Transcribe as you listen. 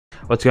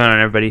What's going on,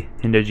 everybody?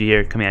 Hindog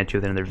here, coming at you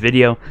with another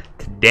video.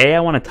 Today I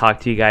want to talk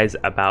to you guys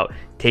about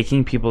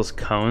taking people's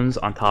cones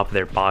on top of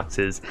their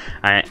boxes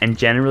and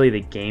generally the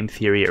game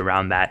theory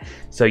around that.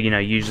 So,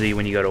 usually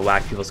when you go to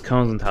whack people's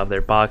cones on top of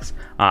their box,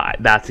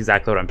 that's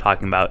exactly what I'm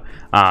talking about.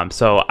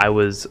 So I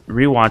was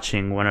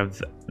rewatching one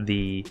of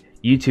the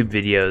YouTube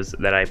videos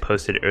that I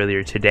posted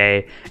earlier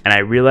today, and I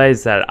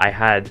realized that I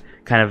had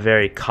kind of a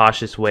very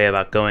cautious way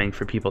about going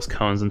for people's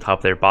cones on top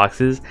of their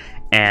boxes,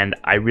 and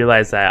I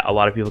realized that a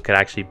lot of people could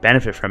actually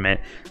benefit from it.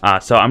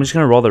 So I'm just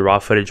going to roll the raw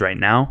footage right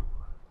now.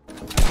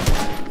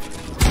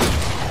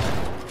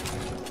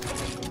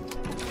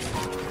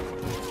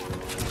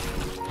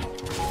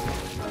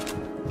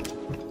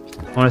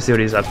 I want to see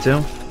what he's up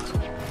to.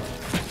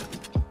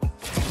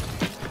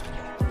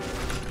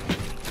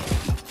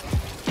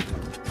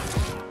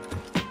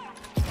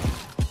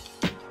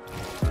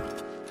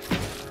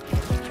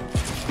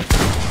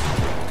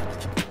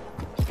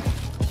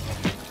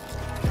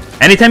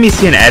 Anytime you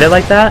see an edit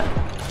like that,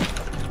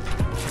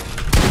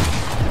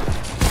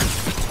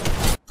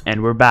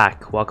 and we're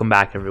back. Welcome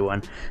back,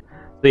 everyone.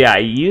 So yeah, I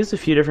used a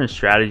few different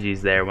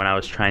strategies there when I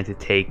was trying to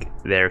take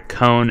their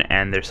cone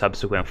and their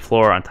subsequent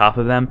floor on top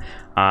of them,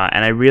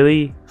 and I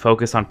really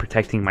focused on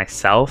protecting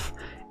myself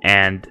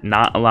and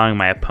not allowing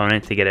my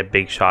opponent to get a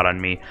big shot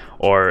on me,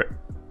 or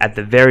at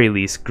the very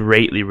least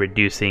greatly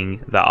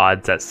reducing the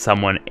odds that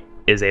someone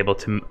is able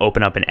to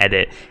open up an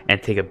edit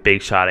and take a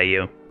big shot at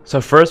you. So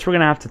first we're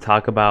going to have to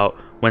talk about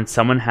when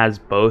someone has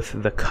both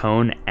the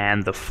cone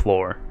and the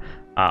floor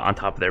on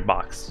top of their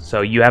box.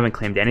 So you haven't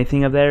claimed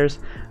anything of theirs.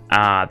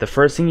 The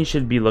first thing you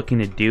should be looking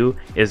to do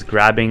is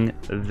grabbing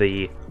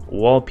the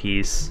wall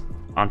piece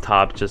on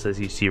top, just as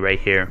you see right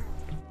here.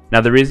 Now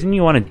the reason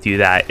you want to do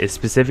that is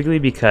specifically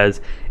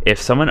because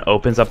if someone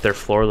opens up their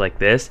floor like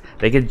this,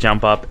 they could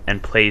jump up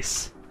and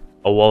place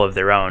a wall of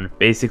their own,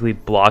 basically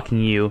blocking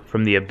you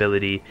from the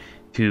ability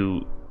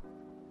to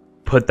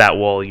put that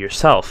wall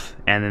yourself,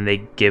 and then they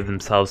give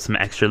themselves some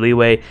extra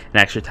leeway and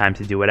extra time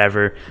to do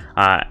whatever,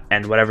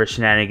 and whatever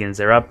shenanigans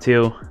they're up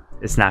to,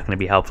 it's not going to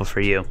be helpful for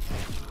you.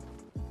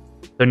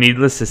 So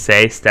needless to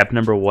say, step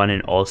number one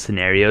in all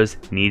scenarios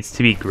needs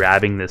to be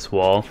grabbing this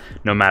wall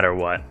no matter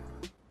what.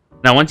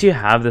 Now once you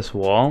have this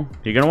wall,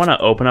 you're going to want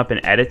to open up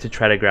an edit to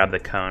try to grab the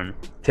cone.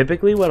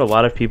 Typically what a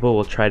lot of people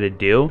will try to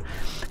do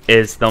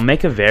is they'll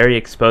make a very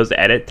exposed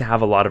edit to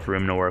have a lot of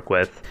room to work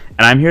with.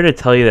 And I'm here to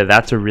tell you that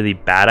that's a really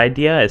bad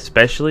idea,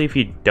 especially if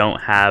you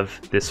don't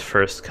have this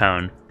first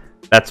cone.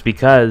 That's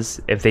because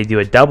if they do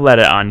a double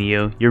edit on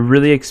you, you're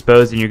really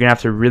exposed and you're going to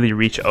have to really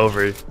reach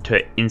over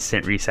to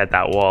instant reset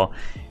that wall,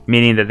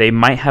 meaning that they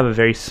might have a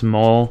very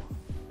small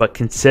but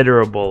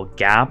considerable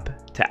gap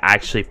to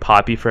actually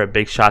pop you for a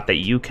big shot that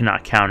you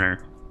cannot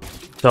counter.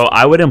 So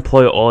I would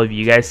employ all of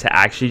you guys to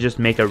actually just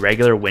make a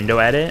regular window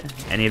edit,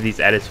 any of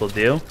these edits will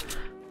do,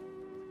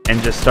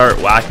 and just start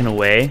whacking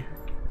away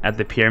at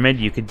the pyramid.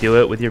 You could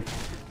do it with your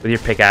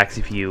pickaxe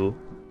if you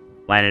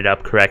line it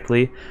up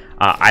correctly.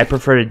 I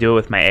prefer to do it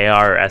with my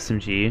AR or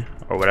SMG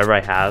or whatever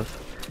I have,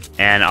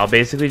 and I'll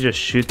basically just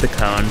shoot the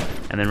cone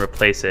and then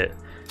replace it.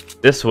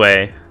 This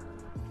way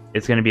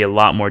it's going to be a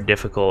lot more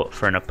difficult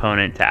for an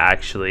opponent to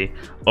actually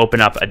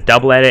open up a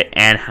double edit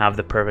and have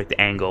the perfect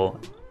angle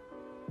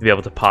to be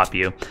able to pop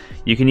you.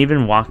 You can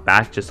even walk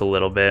back just a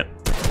little bit,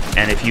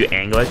 and if you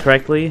angle it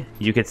correctly,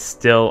 you could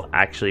still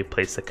actually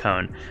place the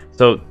cone.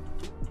 So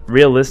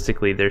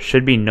realistically, there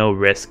should be no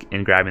risk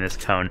in grabbing this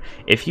cone.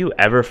 If you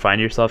ever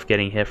find yourself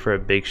getting hit for a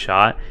big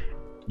shot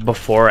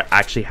before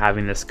actually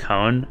having this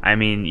cone, I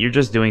mean, you're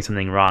just doing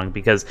something wrong,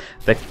 because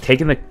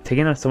taking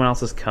someone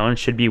else's cone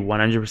should be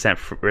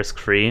 100%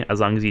 risk-free as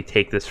long as you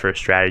take this first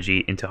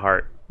strategy into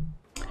heart.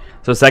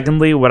 So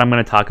secondly, what I'm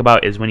going to talk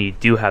about is when you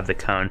do have the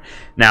cone.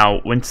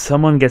 Now, when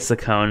someone gets the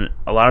cone,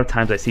 a lot of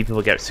times I see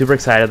people get super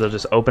excited. They'll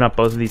just open up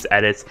both of these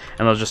edits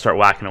and they'll just start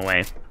whacking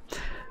away.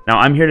 Now,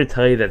 I'm here to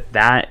tell you that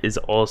that is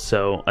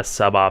also a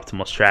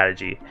suboptimal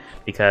strategy,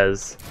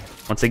 because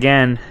once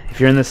again, if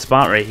you're in this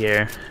spot right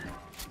here,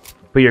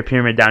 put your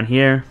pyramid down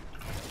here,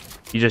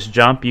 you just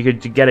jump, you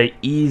could get an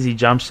easy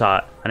jump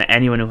shot on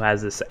anyone who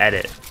has this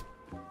edit,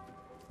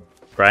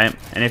 right?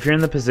 And if you're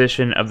in the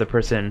position of the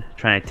person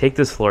trying to take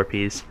this floor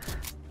piece,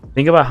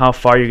 think about how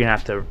far you're gonna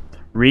have to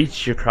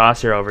reach your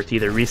crosshair over to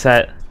either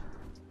reset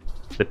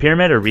the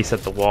pyramid or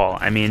reset the wall.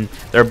 I mean,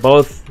 they're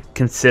both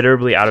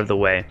considerably out of the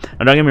way.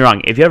 Now don't get me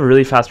wrong, if you have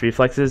really fast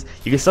reflexes,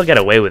 you can still get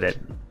away with it.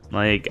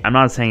 Like, I'm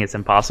not saying it's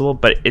impossible,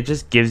 but it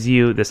just gives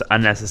you this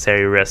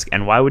unnecessary risk.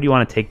 And why would you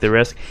want to take the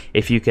risk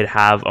if you could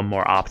have a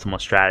more optimal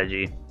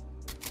strategy?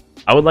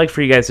 I would like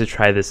for you guys to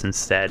try this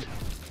instead.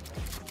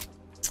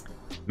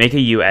 Make a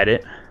U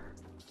edit,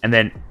 and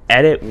then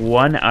edit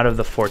one out of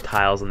the 4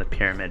 tiles on the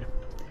pyramid.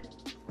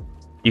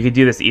 You could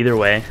do this either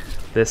way,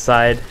 this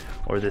side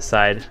or this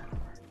side,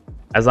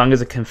 as long as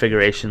the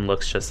configuration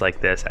looks just like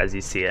this as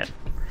you see it.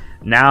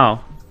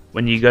 Now,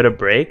 when you go to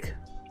break,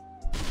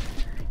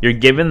 you're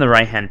given the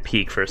right hand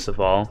peek first of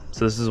all,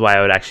 so this is why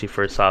I would actually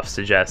first off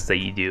suggest that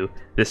you do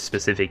this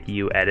specific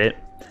U edit.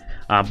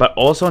 But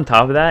also on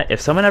top of that, if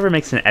someone ever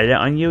makes an edit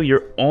on you,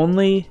 you're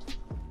only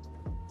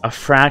a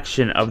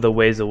fraction of the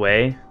ways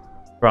away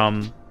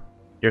from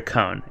your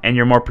cone, and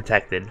you're more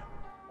protected,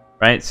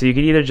 right? So you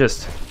could either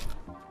just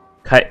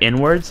cut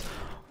inwards,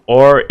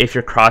 or if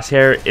your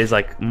crosshair is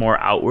like more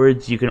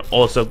outwards, you can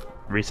also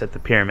reset the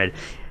pyramid.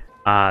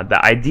 The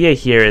idea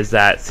here is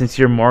that since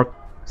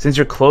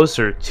you're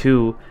closer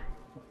to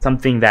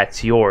something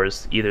that's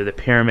yours, either the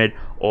pyramid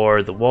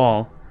or the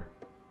wall,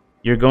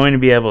 you're going to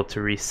be able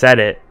to reset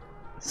it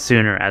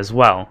sooner as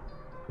well,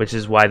 which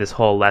is why this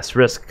whole less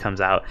risk comes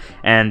out.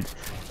 And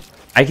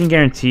I can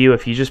guarantee you,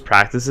 if you just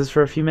practice this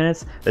for a few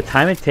minutes, the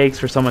time it takes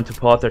for someone to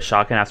pull out their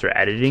shotgun after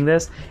editing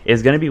this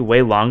is going to be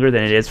way longer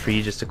than it is for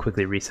you just to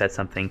quickly reset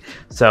something.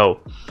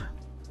 So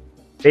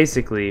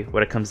basically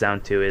what it comes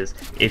down to is,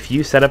 if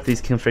you set up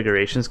these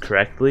configurations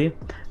correctly,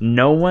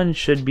 no one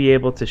should be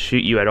able to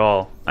shoot you at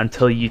all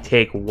until you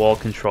take wall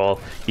control.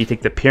 You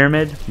take the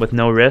pyramid with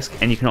no risk,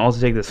 and you can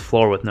also take this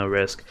floor with no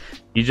risk.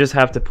 You just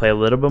have to play a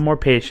little bit more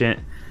patient,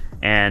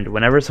 and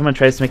whenever someone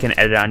tries to make an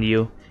edit on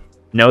you,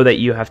 know that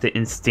you have to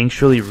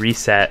instinctually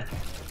reset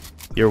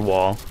your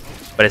wall,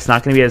 but it's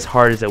not going to be as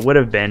hard as it would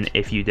have been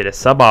if you did a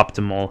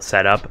suboptimal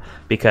setup,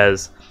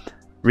 because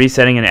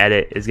resetting an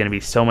edit is going to be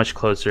so much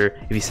closer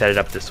if you set it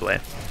up this way.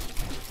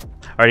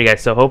 Alrighty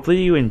guys, so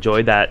hopefully you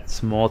enjoyed that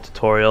small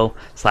tutorial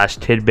slash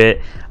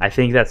tidbit. I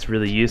think that's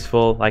really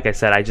useful. Like I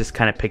said, I just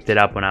kind of picked it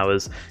up when I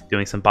was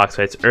doing some box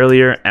fights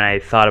earlier, and I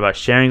thought about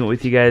sharing it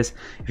with you guys.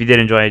 If you did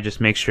enjoy it,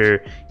 just make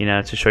sure, you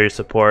know, to show your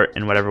support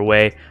in whatever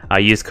way.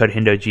 Use code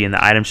hindog in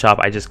the item shop.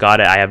 I just got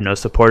it. I have no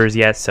supporters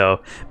yet,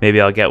 so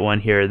maybe I'll get one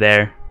here or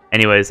there.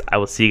 Anyways, I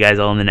will see you guys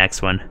all in the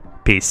next one.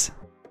 Peace.